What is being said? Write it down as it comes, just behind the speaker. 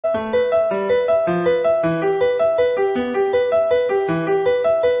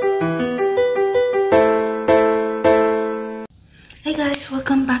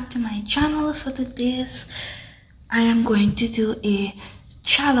to my channel. So I am going to do a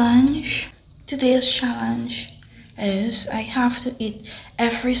challenge. Today's challenge is I have to eat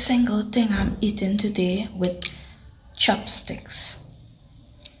every single thing I'm eating today with chopsticks.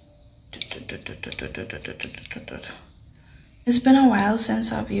 It's been a while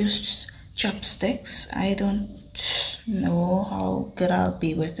since I've used chopsticks. I don't know how good I'll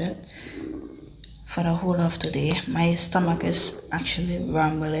be with it for the whole of today. My stomach is actually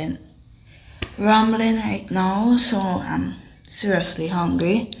rumbling right now, so I'm seriously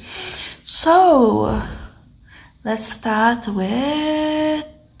hungry. So let's start with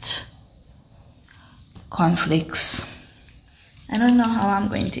cornflakes. I don't know how I'm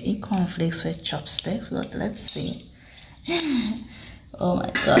going to eat cornflakes with chopsticks, but let's see. Oh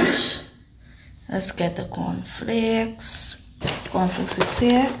my gosh. Let's get the cornflakes. Cornflakes is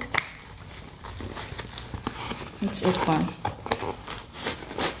here. It's open.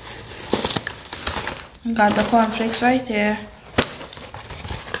 Got the cornflakes right here.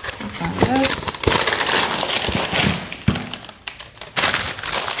 Open this.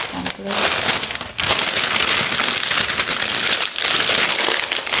 Cornflakes.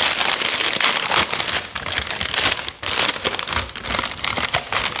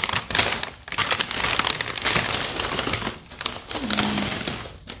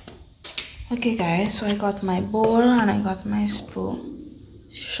 Okay guys, so I got my bowl and I got my spoon.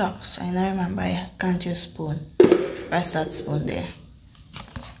 Shucks, I now remember I can't use spoon. Press that spoon there.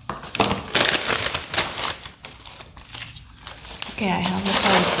 Okay, I have a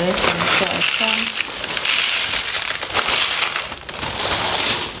fireplace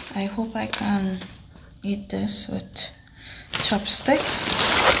and I hope I can eat this with chopsticks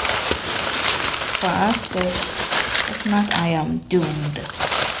fast, because if not I am doomed.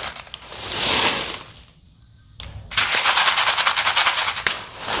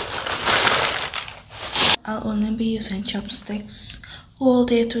 I'll only be using chopsticks all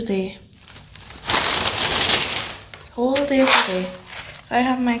day today. So I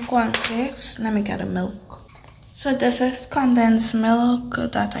have my cornflakes. Let me get a milk. So this is condensed milk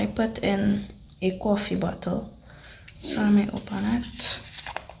that I put in a coffee bottle. So let me open it.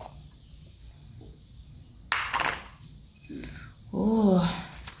 Oh,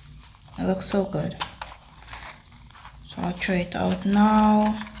 it looks so good. So I'll try it out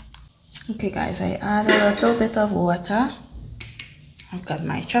now. Okay guys, I add a little bit of water. I've got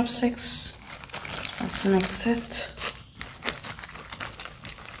my chopsticks. Let's mix it.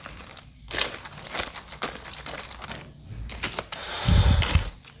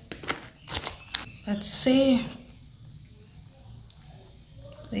 Let's see.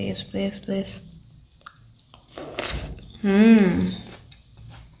 Please.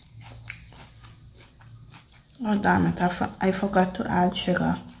 Oh damn it, I forgot to add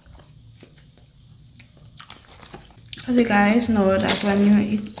sugar. As you guys know that when you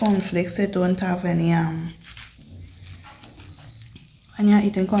eat cornflakes, they don't have any when you're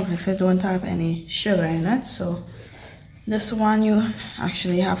eating cornflakes, they don't have any sugar in it. So this one you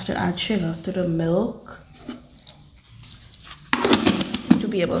actually have to add sugar to the milk to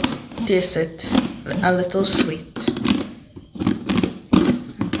be able to taste it a little sweet.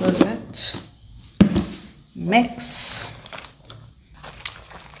 And close it. Mix.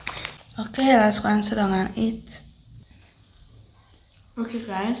 Okay, let's go and sit down and eat. Okay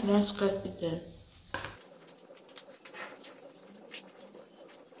guys, let's get eating.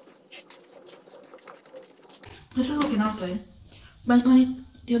 This is working out good, but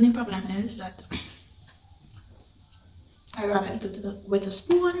the only problem is that I rather eat it with a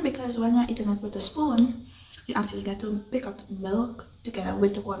spoon, because when you're eating it with a spoon, you actually get to pick up the milk together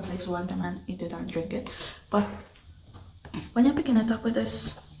with the cornflakes one time and eat it and drink it. But when you're picking it up with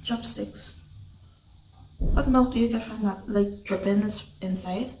this chopsticks, what milk do you get from that? Like dripping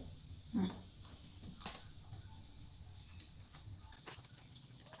inside?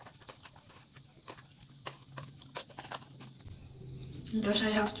 I guess I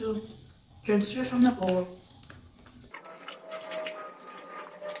have to drink straight from the bowl.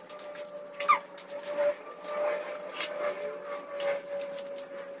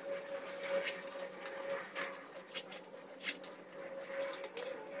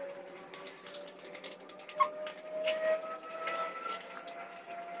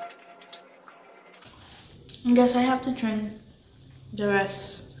 I guess I have to drink the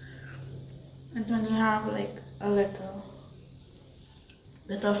rest. And then you have like a little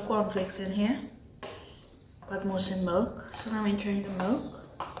bit of cornflakes in here, but mostly milk. So let me drink the milk.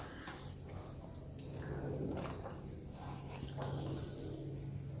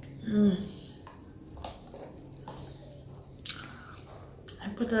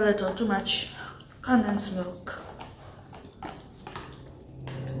 put a little too much condensed milk.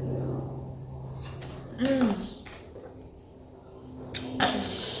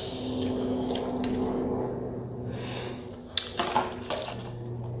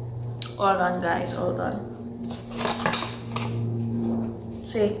 All done, guys, all done.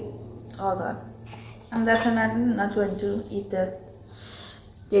 See, all done. I'm definitely not going to eat that,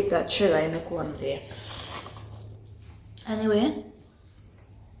 take that sugar in the quantity. Anyway,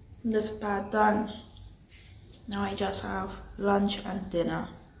 this part done. Now I just have lunch and dinner.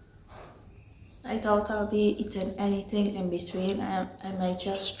 I thought I'll be eating anything in between. I might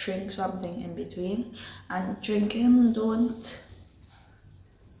just drink something in between. And drinking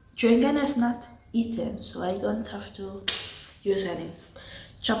is not eating, so I don't have to use any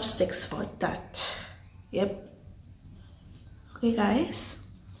chopsticks for that. Yep. Okay, guys,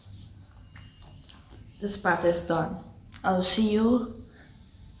 this part is done. I'll see you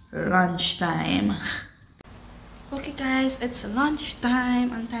lunchtime. Okay, guys, it's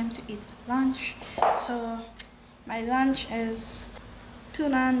lunchtime and time to eat lunch. So my lunch is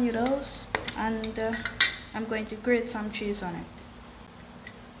tuna noodles, and I'm going to grate some cheese on it.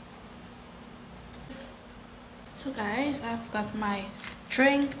 So guys, I've got my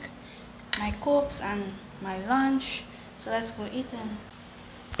drink, my cokes, and my lunch. So let's go eat them.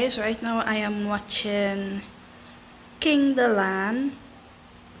 Guys, right now I am watching King the Land.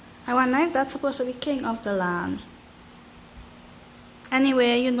 I wonder if that's supposed to be King of the Land.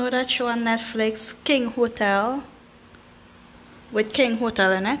 Anyway, you know that show on Netflix, King Hotel, with King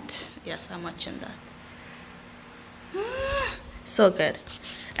Hotel in it? Yes, I'm watching that. So good.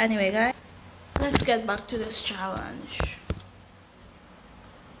 Anyway, guys, let's get back to this challenge.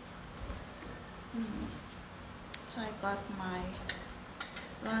 So I got my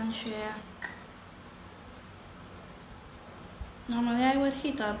lunch here. Normally I would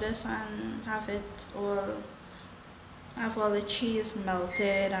heat up this and have all the cheese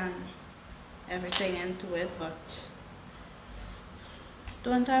melted and everything into it, but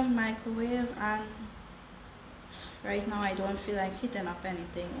don't have microwave, and right now I don't feel like heating up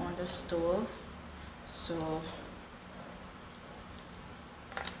anything on the stove. So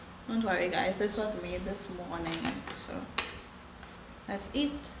don't worry, guys, this was made this morning. So let's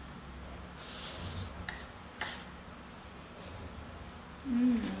eat.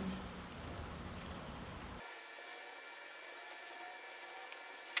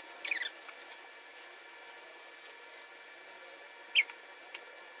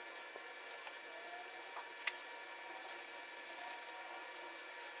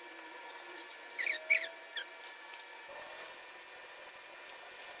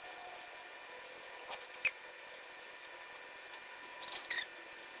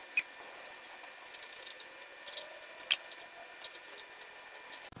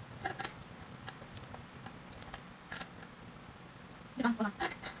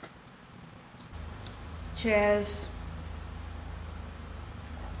 Cheers.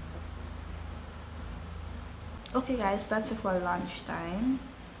 Okay, guys, that's it for lunchtime.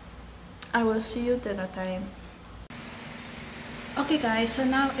 I will see you dinner time. Okay, guys, so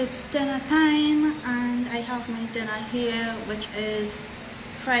now it's dinner time, and I have my dinner here, which is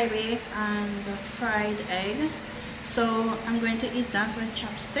fried bake and fried egg. So I'm going to eat that with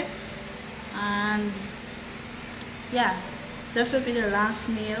chopsticks, and yeah, this will be the last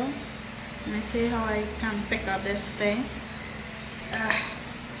meal. Let me see how I can pick up this thing.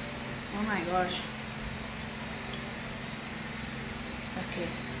 Oh my gosh. Okay.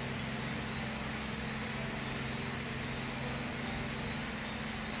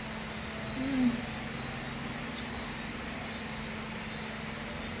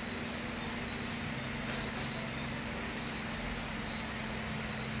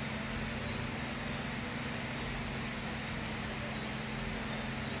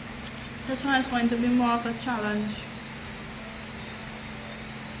 This one is going to be more of a challenge.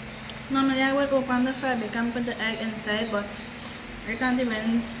 Normally I would open the fabric and put the egg inside, but I can't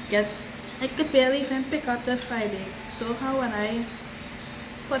even I could barely even pick up the fabric. So how would I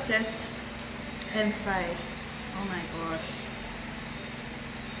put it inside? Oh my gosh.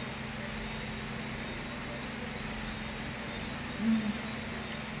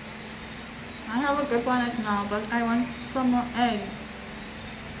 I have a grip on it now, but I want some more egg.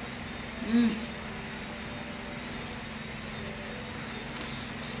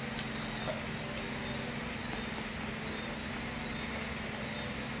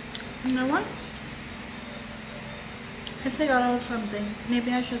 You know what? I figured out something.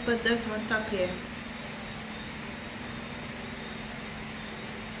 Maybe I should put this on top here.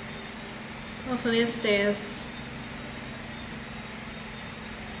 Hopefully it stays.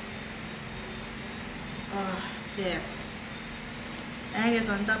 There. Egg is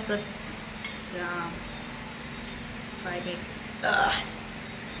on top the fried egg.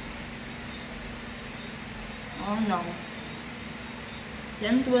 Oh no.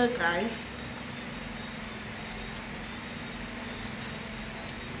 Didn't work, guys.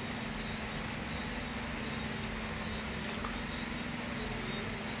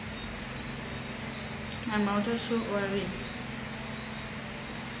 My mouth is so oily.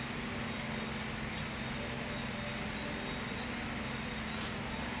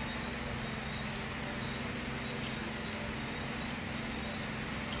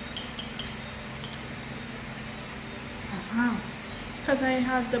 Because I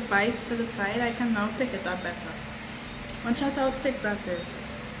have the bites to the side, I can now pick it up better. Watch out how thick that is.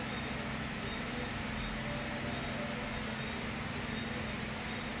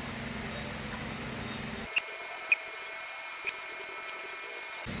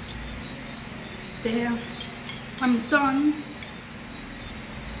 There, I'm done.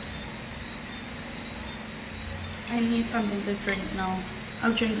 I need something to drink now.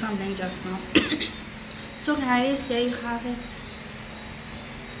 I'll drink something just now. So guys, there you have it.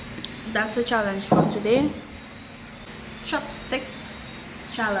 That's the challenge for today. Chopsticks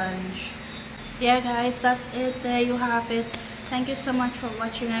challenge. Yeah guys, that's it. There you have it. Thank you so much for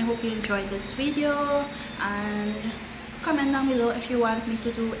watching. I hope you enjoyed this video, and comment down below if you want me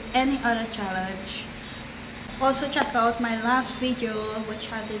to do any other challenge. Also check out my last video, which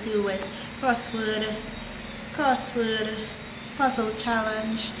had to do with crossword puzzle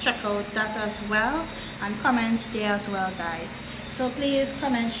challenge. Check out that as well, and comment there as well guys. So please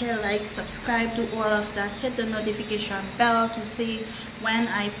comment, share, like, subscribe, do all of that. Hit the notification bell to see when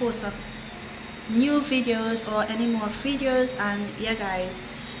I post up new videos or any more videos. And yeah guys,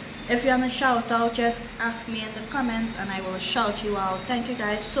 if you want a shout out, just ask me in the comments and I will shout you out. Thank you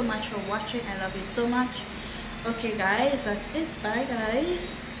guys so much for watching. I love you so much. Okay guys, that's it. Bye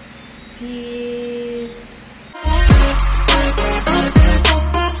guys. Peace.